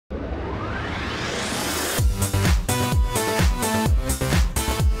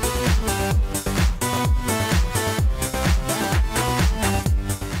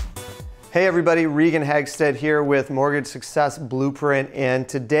Hey everybody, Regan Hagstead here with Mortgage Success Blueprint, and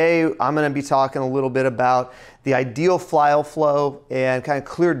today I'm going to be talking a little bit about the ideal file flow and kind of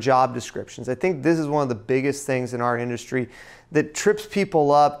clear job descriptions. I think this is one of the biggest things in our industry that trips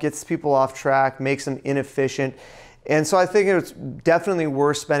people up, gets people off track, makes them inefficient. And so I think it's definitely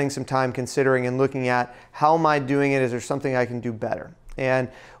worth spending some time considering and looking at how am I doing it? Is there something I can do better? And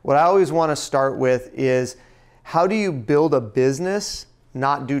what I always want to start with is how do you build a business,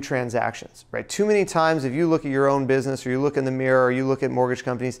 not do transactions, right? Too many times if you look at your own business or you look in the mirror or you look at mortgage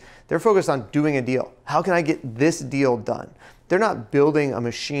companies, they're focused on doing a deal. How can I get this deal done? They're not building a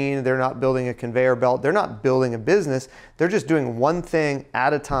machine, they're not building a conveyor belt, they're not building a business, they're just doing one thing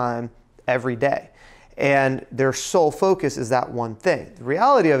at a time every day. And their sole focus is that one thing. The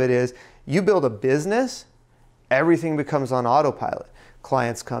reality of it is you build a business, everything becomes on autopilot.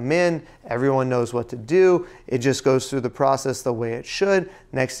 Clients come in, everyone knows what to do. It just goes through the process the way it should.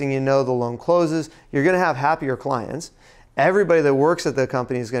 Next thing you know, the loan closes. You're going to have happier clients. Everybody that works at the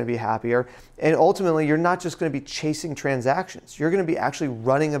company is going to be happier. And ultimately, you're not just going to be chasing transactions. You're going to be actually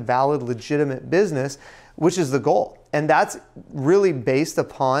running a valid, legitimate business, which is the goal. And that's really based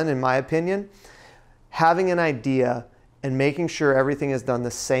upon, in my opinion, having an idea and making sure everything is done the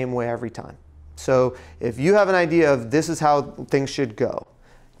same way every time. So if you have an idea of this is how things should go,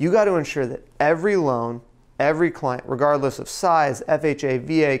 you got to ensure that every loan, every client, regardless of size, FHA,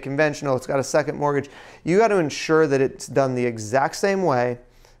 VA, conventional, it's got a second mortgage, you got to ensure that it's done the exact same way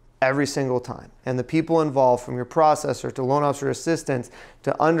every single time. And the people involved, from your processor to loan officer assistants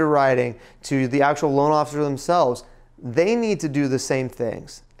to underwriting to the actual loan officer themselves, they need to do the same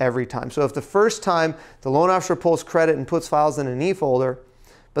things every time. So if the first time the loan officer pulls credit and puts files in an e-folder,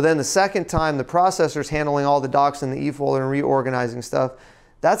 but then the second time the processor's handling all the docs in the e-folder and reorganizing stuff,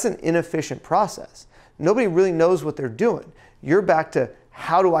 that's an inefficient process. Nobody really knows what they're doing. You're back to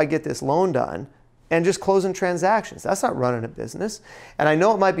how do I get this loan done and just closing transactions. That's not running a business. And I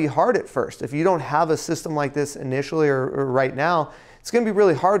know it might be hard at first. If you don't have a system like this initially or right now, it's going to be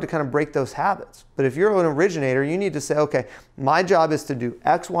really hard to kind of break those habits. But if you're an originator, you need to say, okay, my job is to do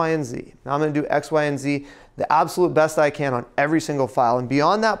X, Y, and Z. Now I'm going to do X, Y, and Z the absolute best I can on every single file. And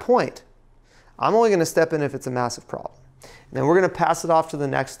beyond that point, I'm only going to step in if it's a massive problem. And then we're going to pass it off to the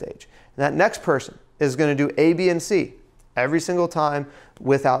next stage. And that next person is going to do A, B, and C every single time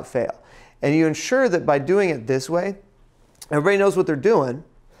without fail. And you ensure that by doing it this way, everybody knows what they're doing,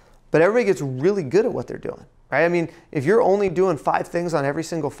 but everybody gets really good at what they're doing. Right? I mean, if you're only doing 5 things on every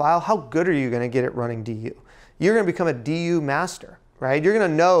single file, how good are you going to get at running DU? You're going to become a DU master, right? You're going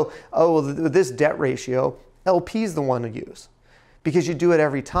to know, oh, well, this debt ratio, LP is the one to use because you do it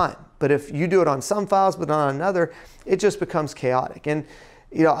every time. But if you do it on some files but not on another, it just becomes chaotic. And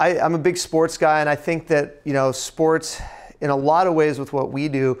you know, I'm a big sports guy, and I think that sports, in a lot of ways, with what we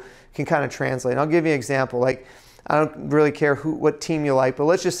do, can kind of translate. And I'll give you an example. Like, I don't really care what team you like, but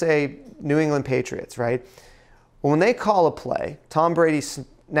let's just say New England Patriots, right? Well, when they call a play, Tom Brady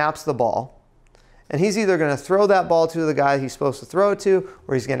snaps the ball, and he's either going to throw that ball to the guy he's supposed to throw it to,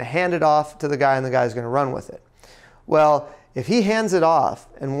 or he's going to hand it off to the guy, and the guy's going to run with it. Well, if he hands it off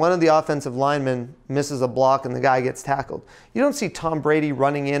and one of the offensive linemen misses a block and the guy gets tackled, you don't see Tom Brady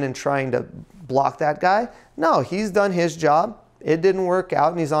running in and trying to block that guy. No, he's done his job. It didn't work out,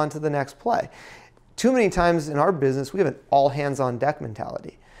 and he's on to the next play. Too many times in our business, we have an all hands on deck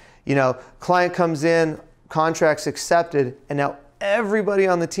mentality. Client comes in, contracts accepted, and now everybody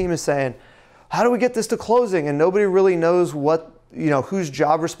on the team is saying, how do we get this to closing? And nobody really knows what, whose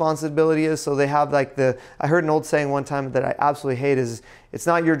job responsibility is. So they have like I heard an old saying one time that I absolutely hate is, it's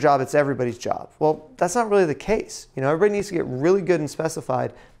not your job, it's everybody's job. Well, that's not really the case. Everybody needs to get really good and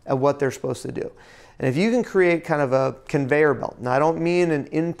specified at what they're supposed to do. And if you can create kind of a conveyor belt, now I don't mean an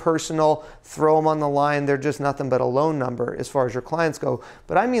impersonal, throw them on the line, they're just nothing but a loan number as far as your clients go,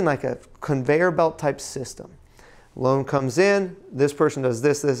 but I mean like a conveyor belt type system. Loan comes in, this person does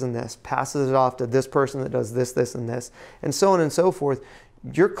this, this, and this, passes it off to this person that does this, this, and this, and so on and so forth.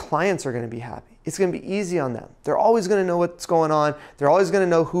 Your clients are going to be happy. It's going to be easy on them. They're always going to know what's going on. They're always going to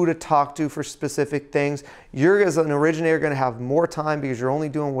know who to talk to for specific things. You're, as an originator, going to have more time because you're only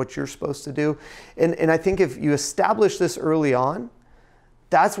doing what you're supposed to do. And I think if you establish this early on,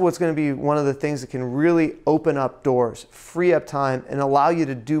 that's what's going to be one of the things that can really open up doors, free up time, and allow you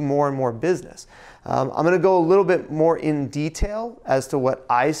to do more and more business. I'm going to go a little bit more in detail as to what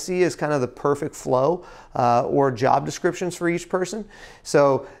I see as kind of the perfect flow or job descriptions for each person.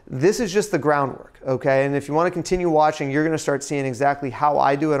 So this is just the groundwork, okay? And if you want to continue watching, you're going to start seeing exactly how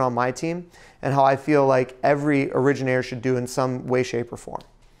I do it on my team and how I feel like every originator should do in some way, shape, or form.